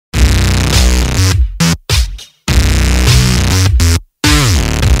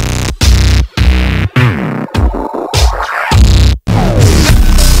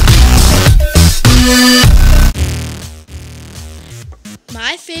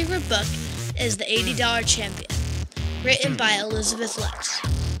favorite book is The $80 Champion, written by Elizabeth Lex.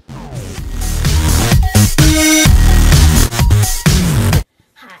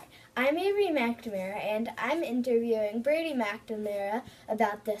 Hi, I'm Avery McNamara, and I'm interviewing Brady McNamara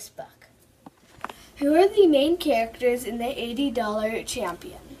about this book. Who are the main characters in The $80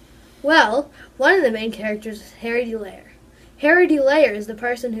 Champion? Well, one of the main characters is Harry DeLayer. Harry DeLayer is the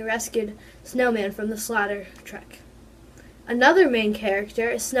person who rescued Snowman from the slaughter truck. Another main character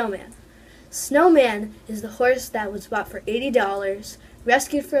is Snowman. Snowman is the horse that was bought for $80,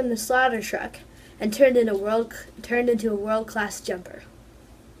 rescued from the slaughter truck, and turned into a world-class jumper.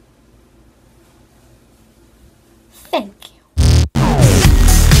 Thank you.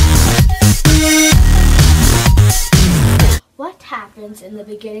 What happens in the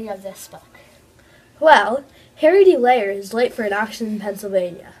beginning of this book? Well, Harry DeLayer is late for an auction in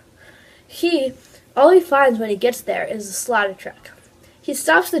Pennsylvania. All he finds when he gets there is a slaughter truck. He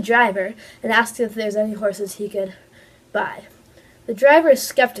stops the driver and asks if there's any horses he could buy. The driver is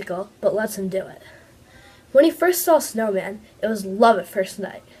skeptical, but lets him do it. When he first saw Snowman, it was love at first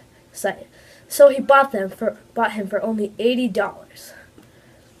sight. So he bought him for only $80,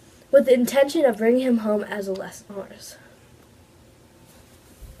 with the intention of bringing him home as a lesson horse.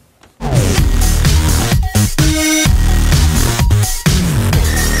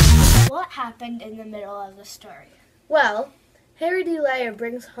 What happened in the middle of the story? Well, Harry DeLayer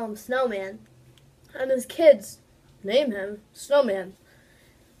brings home Snowman, and his kids name him Snowman.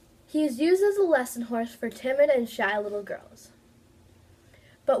 He is used as a lesson horse for timid and shy little girls.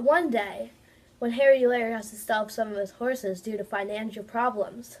 But one day, when Harry DeLayer has to sell some of his horses due to financial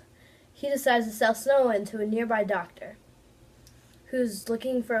problems, he decides to sell Snowman to a nearby doctor who's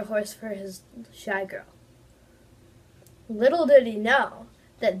looking for a horse for his shy girl. Little did he know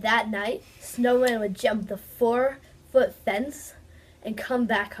that night, Snowman would jump the 4-foot fence and come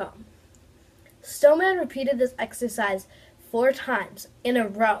back home. Snowman repeated this exercise 4 times in a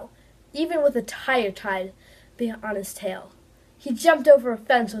row, even with a tire tied on his tail. He jumped over a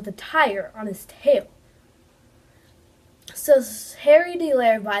fence with a tire on his tail. So Harry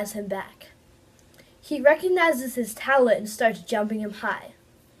DeLayer buys him back. He recognizes his talent and starts jumping him high.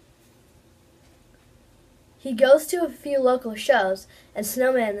 He goes to a few local shows, and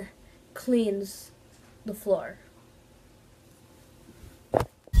Snowman cleans the floor.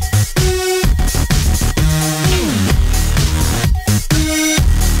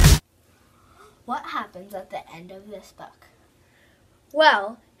 What happens at the end of this book?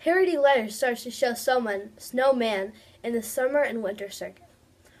 Well, Harry DeLayer starts to show Snowman in the summer and winter circuit.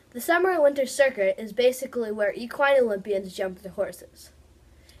 The summer and winter circuit is basically where equine Olympians jump their horses.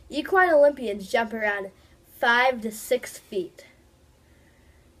 Equine Olympians jump around 5 to 6 feet.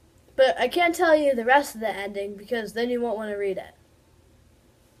 But I can't tell you the rest of the ending because then you won't want to read it.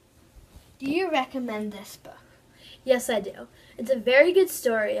 Do you recommend this book? Yes, I do. It's a very good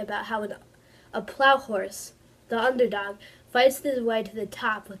story about how a plow horse, the underdog, fights his way to the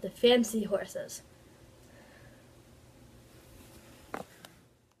top with the fancy horses.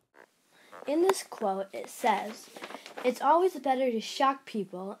 In this quote, it says, "It's always better to shock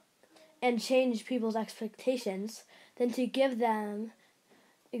people and change people's expectations than to give them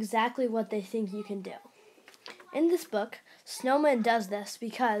exactly what they think you can do." In this book, Snowman does this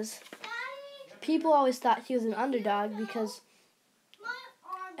because people always thought he was an underdog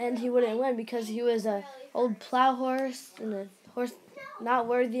and he wouldn't win because he was an old plow horse and a horse not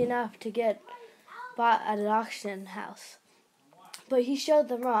worthy enough to get bought at an auction house. But he showed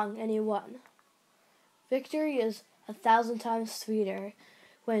them wrong and he won. Victory is 1,000 times sweeter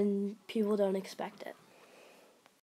when people don't expect it.